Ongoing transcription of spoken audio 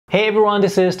Hey everyone,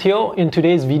 this is Theo. In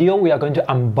today's video, we are going to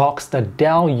unbox the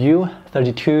Dell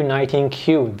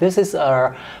U3219Q. This is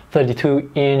a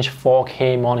 32-inch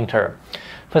 4K monitor.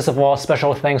 First of all,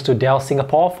 special thanks to Dell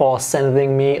Singapore for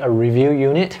sending me a review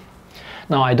unit.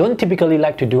 Now, I don't typically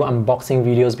like to do unboxing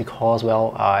videos because,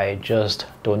 well, I just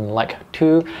don't like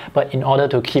to. But in order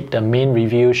to keep the main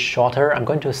review shorter, I'm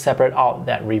going to separate out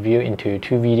that review into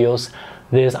two videos.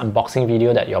 This unboxing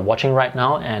video that you're watching right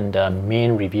now and the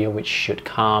main review, which should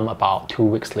come about 2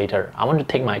 weeks later. I want to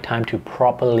take my time to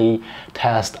properly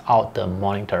test out the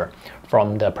monitor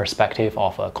from the perspective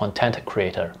of a content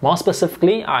creator. More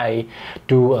specifically, I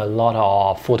do a lot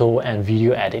of photo and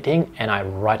video editing, and I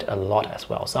write a lot as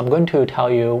well. So I'm going to tell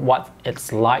you what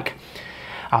it's like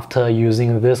after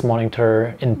using this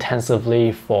monitor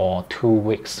intensively for 2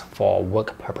 weeks for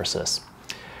work purposes.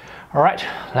 Alright,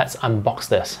 let's unbox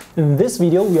this. In this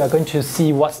video, we are going to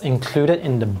see what's included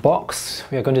in the box.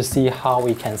 We are going to see how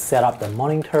we can set up the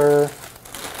monitor.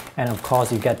 And of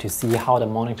course, you get to see how the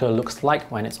monitor looks like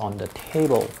when it's on the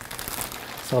table.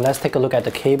 So let's take a look at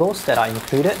the cables that are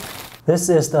included. This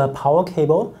is the power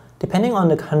cable. Depending on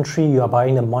the country you are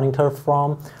buying the monitor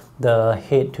from, the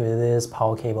head to this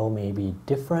power cable may be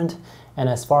different. And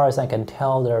as far as I can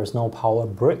tell, there is no power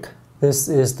brick. This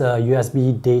is the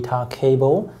USB data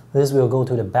cable. This will go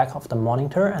to the back of the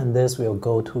monitor and this will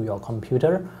go to your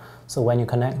computer. So when you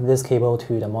connect this cable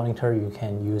to the monitor, you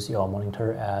can use your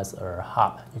monitor as a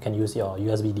hub. You can use your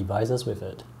USB devices with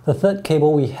it. The third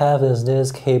cable we have is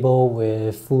this cable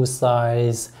with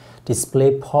full-size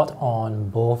display port on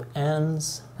both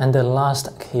ends. And the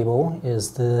last cable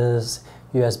is this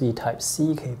USB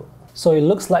Type-C cable. So it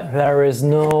looks like there is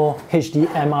no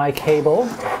HDMI cable.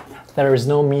 There is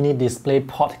no mini display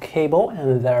port cable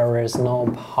and there is no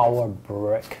power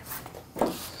brick.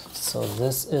 So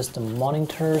this is the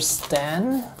monitor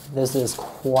stand. This is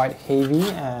quite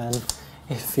heavy and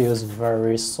it feels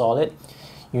very solid.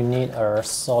 You need a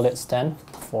solid stand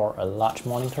for a large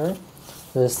monitor.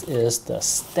 This is the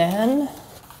stand.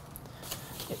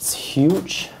 It's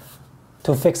huge.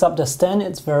 To fix up the stand,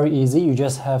 it's very easy. You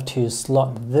just have to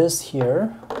slot this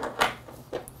here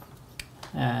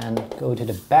and go to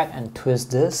the back and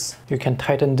twist this. You can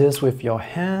tighten this with your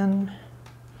hand.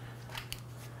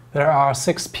 There are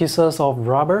 6 pieces of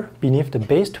rubber beneath the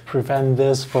base to prevent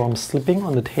this from slipping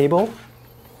on the table.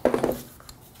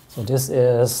 So this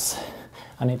is,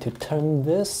 I need to turn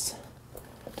this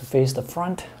to face the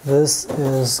front. This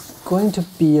is going to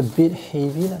be a bit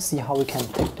heavy. Let's see how we can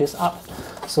take this up.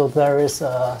 So there is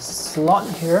a slot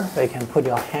here where you can put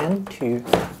your hand to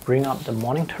bring up the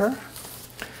monitor.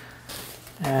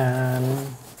 And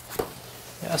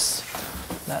yes,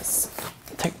 let's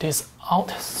take this out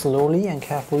slowly and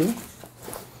carefully.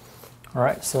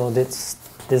 Alright, so this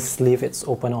sleeve is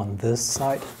open on this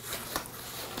side.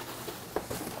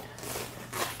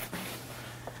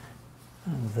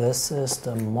 And this is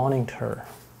the monitor.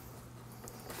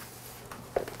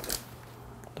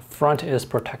 The front is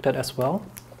protected as well.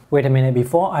 Wait a minute,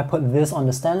 before I put this on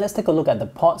the stand, let's take a look at the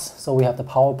ports. So we have the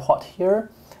power port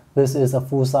here. This is a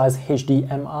full-size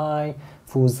HDMI,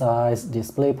 full-size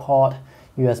display port,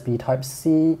 USB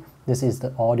Type-C. This is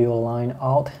the audio line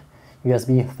out,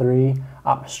 USB 3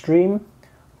 upstream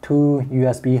to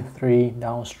USB 3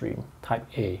 downstream, Type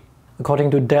A. According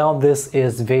to Dell, this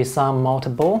is VESA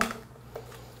mountable.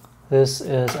 This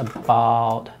is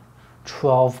about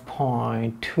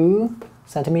 12.2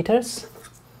 centimeters,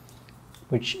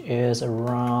 which is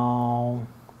around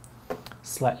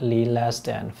slightly less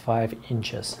than 5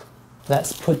 inches.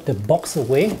 Let's put the box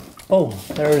away. Oh,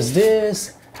 there is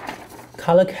this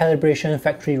color calibration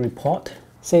factory report. It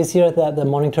says here that the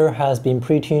monitor has been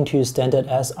pre-tuned to standard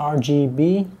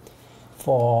sRGB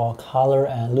for color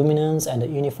and luminance, and the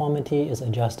uniformity is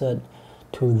adjusted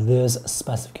to these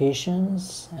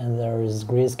specifications. And there is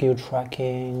grayscale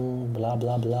tracking, blah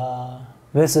blah blah.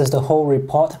 This is the whole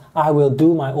report. I will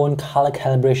do my own color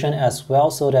calibration as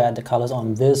well so that the colors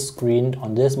on this screen,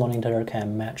 on this monitor,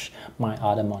 can match my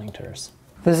other monitors.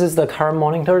 This is the current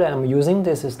monitor that I'm using.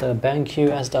 This is the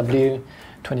BenQ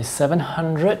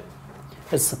SW2700.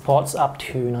 It supports up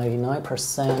to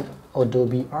 99%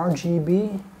 Adobe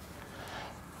RGB.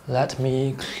 Let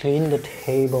me clean the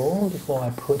table before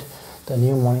I put the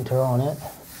new monitor on it.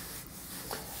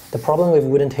 The problem with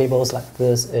wooden tables like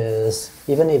this is,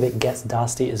 even if it gets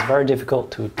dusty, it's very difficult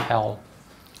to tell.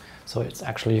 So it's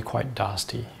actually quite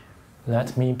dusty.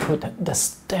 Let me put the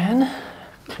stand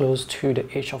close to the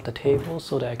edge of the table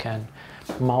so that I can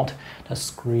mount the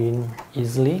screen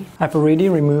easily. I've already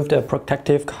removed the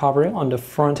protective covering on the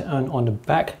front and on the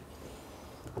back.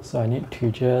 So I need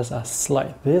to just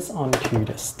slide this onto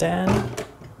the stand.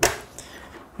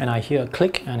 and I hear a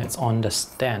click and it's on the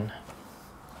stand.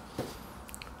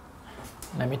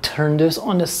 Let me turn this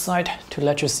on the side to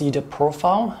let you see the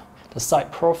profile, the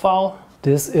side profile.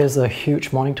 This is a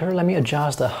huge monitor. Let me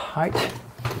adjust the height.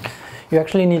 You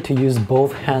actually need to use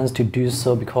both hands to do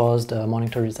so because the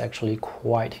monitor is actually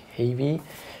quite heavy.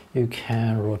 You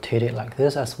can rotate it like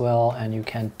this as well, and you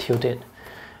can tilt it.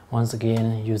 Once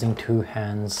again, using two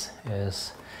hands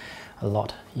is a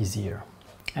lot easier.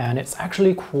 And it's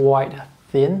actually quite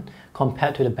thin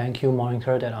compared to the BenQ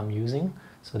monitor that I'm using.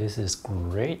 So this is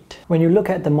great. When you look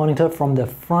at the monitor from the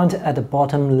front, at the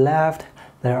bottom left,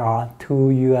 there are two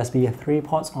USB 3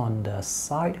 ports on the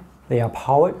side. They are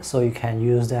powered, so you can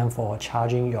use them for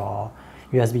charging your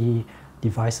USB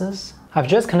devices. I've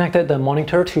just connected the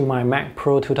monitor to my Mac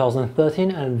Pro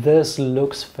 2013 and this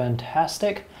looks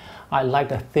fantastic. I like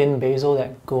the thin bezel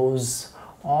that goes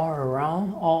all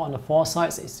around, all on the four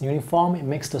sides. It's uniform. It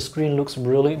makes the screen looks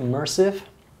really immersive.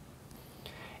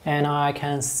 And I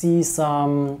can see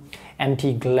some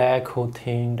anti-glare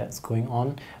coating that's going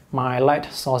on. My light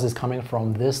source is coming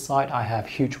from this side. I have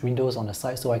huge windows on the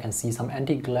side so I can see some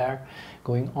anti-glare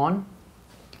going on.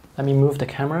 Let me move the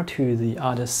camera to the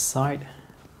other side.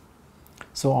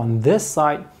 So on this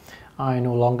side, I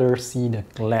no longer see the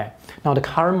glare. Now the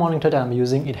current monitor that I'm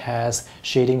using, it has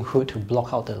shading hood to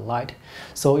block out the light.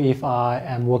 So if I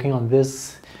am working on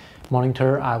this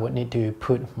monitor, I would need to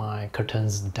put my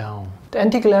curtains down. The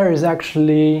anti-glare is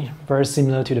actually very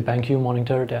similar to the BenQ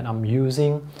monitor that I'm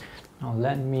using. Now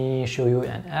let me show you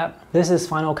an app. This is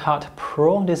Final Cut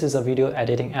Pro. This is a video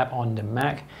editing app on the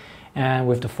Mac. And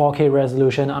with the 4K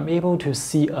resolution, I'm able to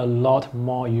see a lot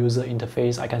more user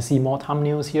interface. I can see more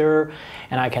thumbnails here,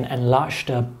 and I can enlarge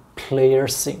the player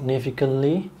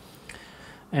significantly.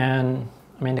 And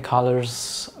I mean, the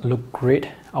colors look great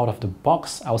out of the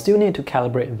box. I'll still need to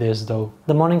calibrate this though.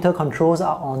 The monitor controls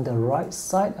are on the right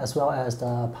side as well as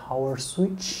the power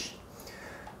switch.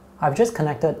 I've just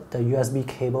connected the USB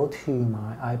cable to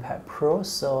my iPad Pro,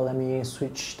 so let me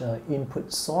switch the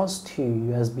input source to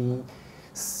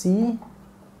USB-C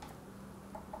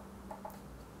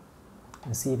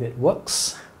and see if it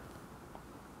works.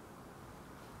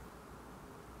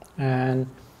 And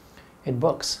it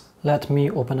works. Let me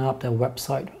open up the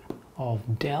website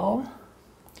of Dell.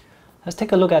 Let's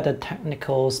take a look at the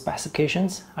technical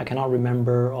specifications. I cannot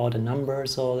remember all the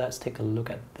numbers, so let's take a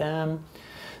look at them.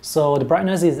 So the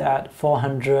brightness is at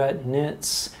 400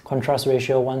 nits, contrast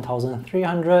ratio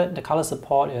 1300. The color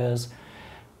support is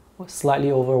slightly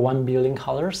over 1 billion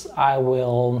colors. I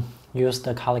will use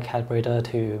the color calibrator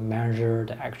to measure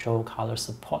the actual color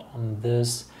support on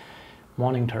this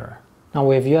monitor. Now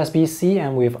with USB-C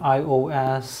and with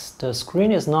iOS, the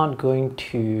screen is not going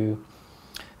to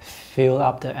fill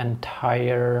up the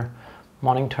entire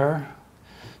monitor.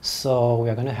 So we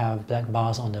are going to have black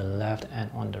bars on the left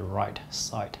and on the right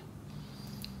side.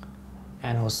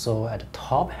 And also at the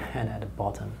top and at the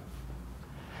bottom.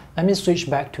 Let me switch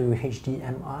back to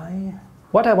HDMI.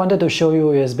 What I wanted to show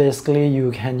you is basically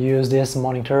you can use this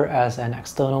monitor as an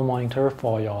external monitor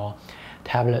for your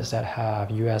tablets that have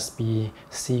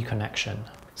USB-C connection.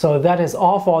 So that is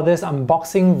all for this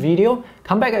unboxing video.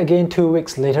 Come back again 2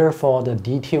 weeks later for the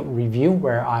detailed review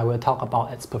where I will talk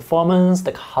about its performance,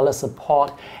 the color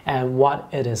support, and what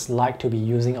it is like to be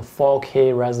using a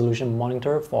 4K resolution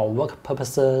monitor for work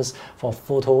purposes, for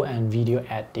photo and video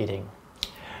editing.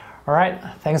 Alright,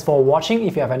 thanks for watching.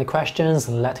 If you have any questions,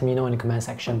 let me know in the comment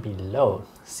section below.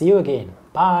 See you again.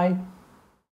 Bye!